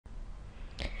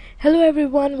Hello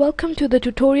everyone, welcome to the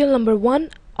tutorial number 1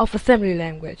 of assembly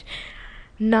language.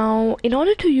 Now, in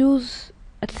order to use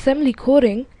assembly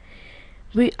coding,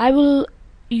 I will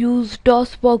use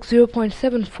debug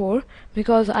 0.74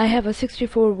 because I have a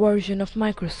 64 version of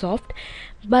Microsoft.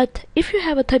 But if you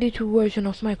have a 32 version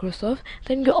of Microsoft,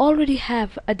 then you already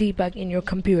have a debug in your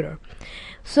computer.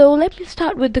 So let me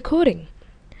start with the coding.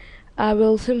 I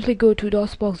will simply go to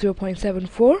debug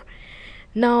 0.74.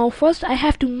 Now first I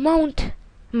have to mount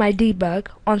my debug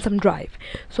on some drive.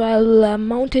 So I'll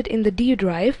mount it in the D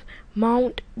drive.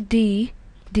 Mount d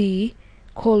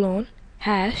colon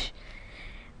hash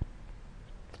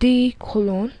d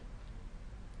colon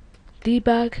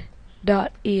debug.exe.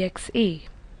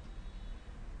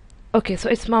 Okay, so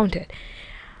it's mounted.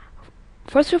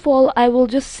 First of all, I will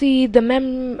just see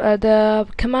the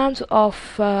commands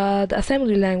of the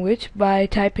assembly language by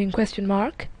typing question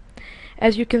mark.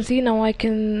 As you can see, now I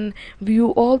can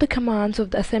view all the commands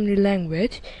of the assembly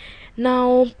language.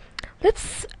 Now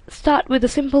let's start with a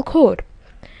simple code.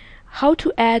 How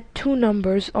to add two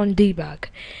numbers on debug.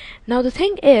 Now the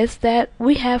thing is that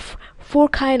we have four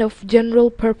kind of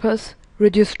general purpose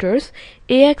registers: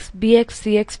 AX, BX,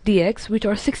 CX, DX, which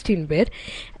are 16-bit,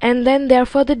 and then they are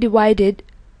further divided.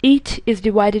 Each is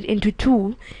divided into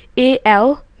two.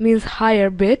 AL means higher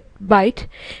byte,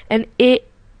 and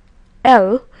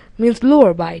AL means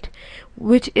lower byte,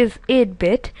 which is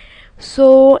 8-bit.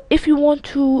 So if you want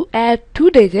to add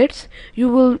 2 digits, you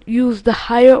will use the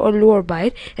higher or lower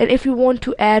byte, and if you want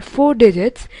to add 4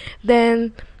 digits,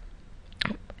 then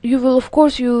you will of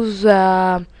course use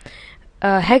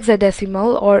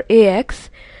hexadecimal or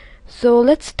AX. So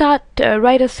let's start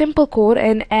write a simple code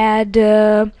and add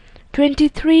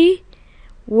 23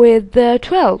 with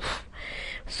 12.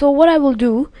 So what I will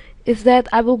do is that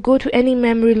I will go to any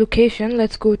memory location.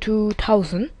 Let's go to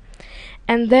 1000,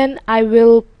 and then I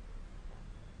will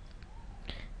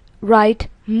write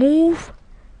move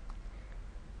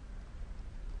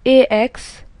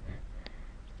AX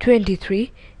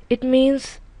 23. It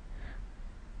means,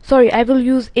 sorry, I will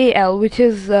use AL, which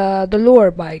is the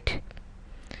lower byte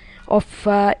of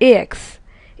AX.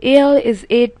 AL is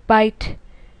 8-bit,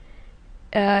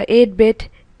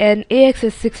 and AX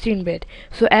is 16-bit.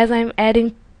 So as I'm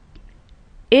adding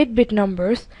 8-bit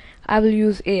numbers, I will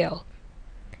use AL.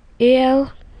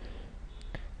 AL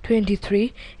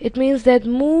 23. It means that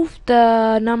move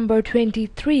the number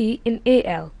 23 in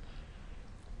AL,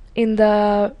 in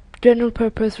the general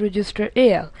purpose register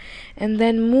AL, and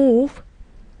then move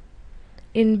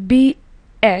in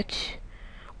BH,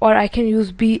 or I can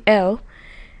use BL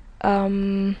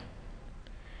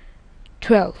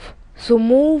 12. So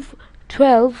move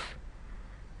 12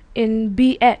 in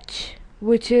BH,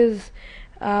 which is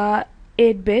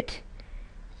 8-bit,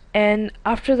 and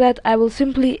after that I will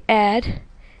simply add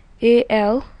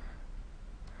AL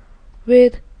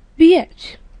with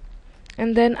BH,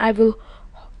 and then I will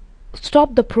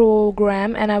stop the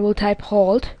program and I will type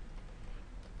halt.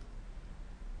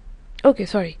 Okay,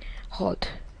 sorry,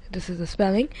 halt, this is the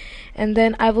spelling, and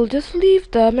then I will just leave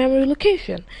the memory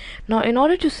location. Now in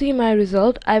order to see my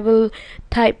result, I will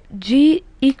type G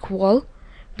equal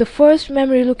the first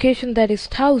memory location, that is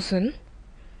 1000,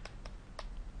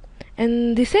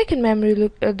 and the second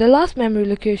the last memory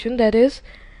location, that is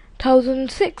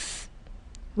 1006,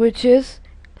 which is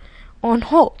on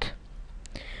halt.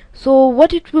 So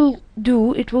what it will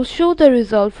do, it will show the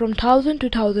result from 1000 to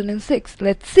 1006.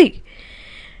 Let's see.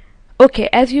 Okay,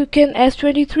 as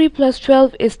 23 plus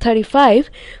 12 is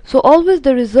 35, so always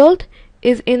the result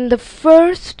is in the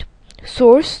first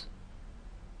source,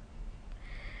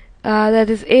 that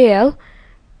is AL.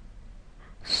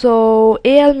 So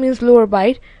AL means lower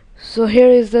byte. So here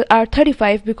is the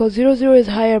R35, because 00 is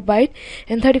higher byte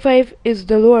and 35 is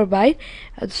the lower byte.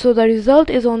 So the result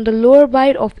is on the lower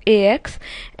byte of AX,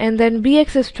 and then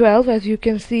BX is 12, as you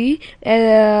can see.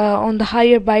 On the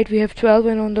higher byte we have 12,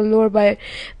 and on the lower byte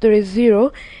there is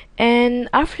 0. And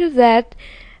after that,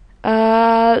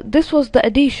 this was the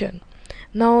addition.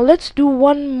 Now let's do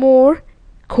one more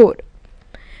code.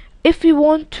 If we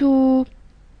want to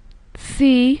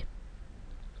see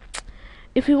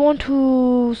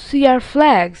our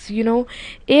flags,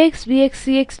 AX, BX,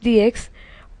 CX, DX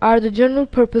are the general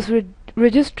purpose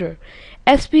register.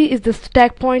 SP is the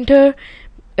stack pointer.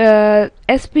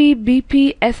 SP,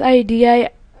 BP, SI, DI,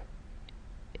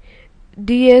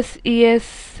 DS,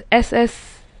 ES,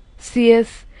 SS,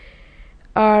 CS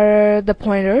are the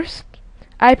pointers.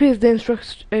 IP is the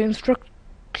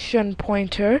instruction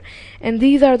pointer, and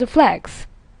these are the flags.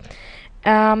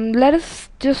 Let us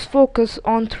just focus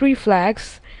on 3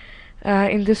 flags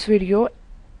in this video: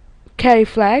 carry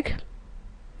flag,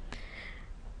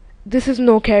 this is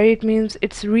no carry, it means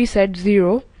it's reset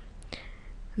 0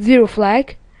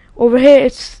 flag. Over here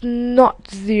it's not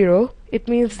 0, it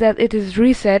means that it is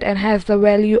reset and has the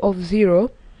value of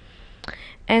 0.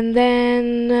 And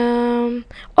then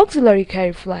auxiliary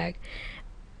carry flag.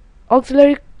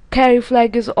 Auxiliary carry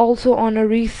flag is also on a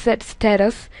reset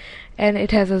status and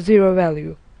it has a 0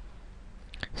 value.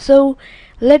 So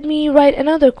let me write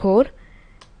another code.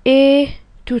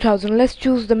 A2000, let's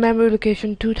choose the memory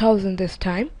location 2000 this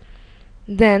time.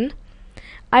 Then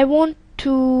I want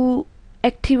to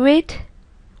activate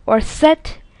or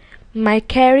set my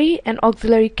carry and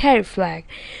auxiliary carry flag.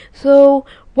 So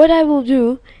what I will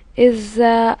do is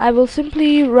I will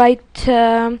simply write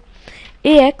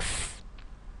AX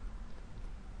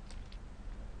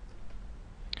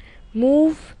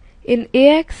move in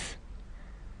AX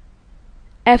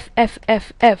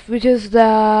FFFF, which is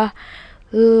the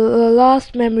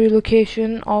last memory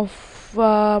location of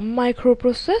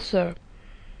microprocessor.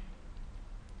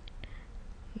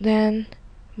 Then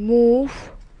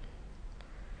move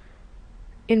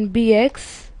in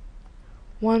BX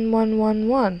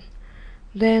 1111,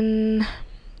 then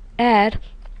add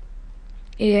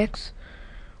AX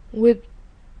with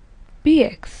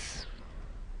BX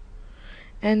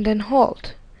and then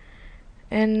halt,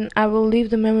 and I will leave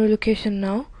the memory location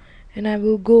now and I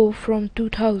will go from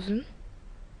 2000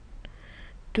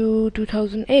 to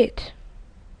 2008.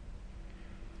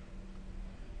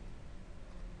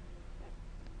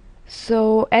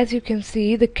 So as you can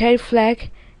see, the carry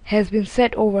flag has been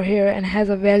set over here and has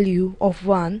a value of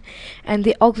 1, and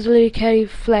the auxiliary carry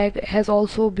flag has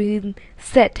also been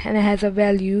set and it has a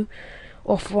value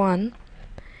of 1.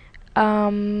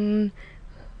 So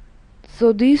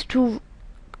these two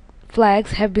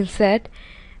flags have been set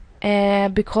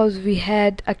because we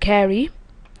had a carry,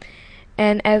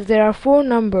 and as there are 4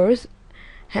 numbers,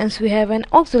 hence we have an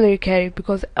auxiliary carry,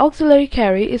 because auxiliary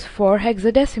carry is for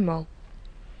hexadecimal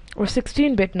or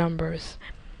 16-bit numbers.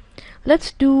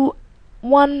 Let's do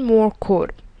one more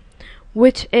code,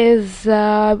 which is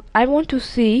I want to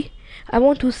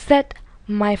set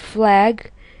my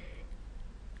flag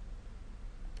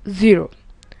 0.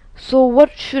 So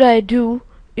what should I do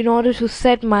in order to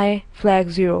set my flag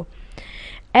 0?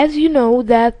 As you know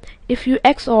that if you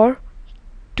XOR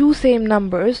two same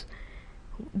numbers,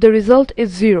 the result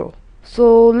is 0.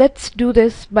 So let's do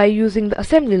this by using the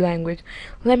assembly language.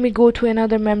 Let me go to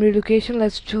another memory location.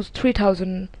 Let's choose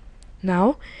 3000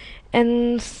 now,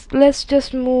 and let's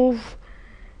just move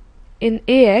in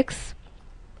AX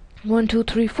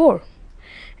 1234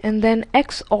 and then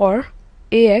XOR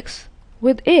AX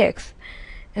with AX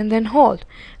and then halt.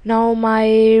 Now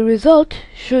my result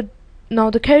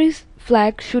the carry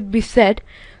flag should be set.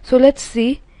 So let's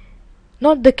see,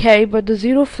 not the carry but the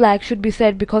 0 flag should be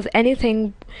set, because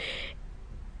anything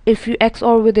if you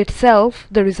XOR with itself,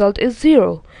 the result is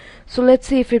 0. So let's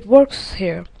see if it works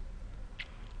here.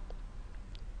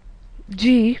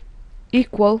 G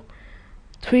equal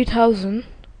 3000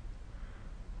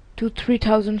 to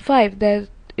 3005. That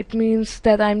it means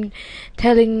that I'm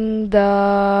telling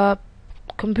the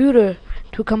computer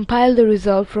to compile the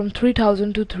result from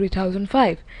 3000 to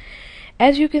 3005.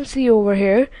 As you can see over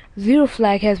here, 0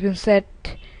 flag has been set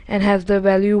and has the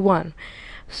value 1.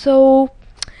 So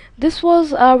this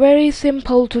was a very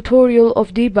simple tutorial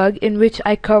of debug in which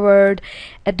I covered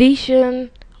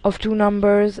addition of two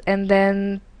numbers and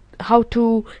then how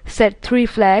to set 3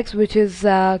 flags, which is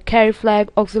carry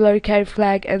flag, auxiliary carry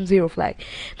flag and 0 flag.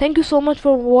 Thank you so much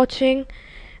for watching.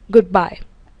 Goodbye.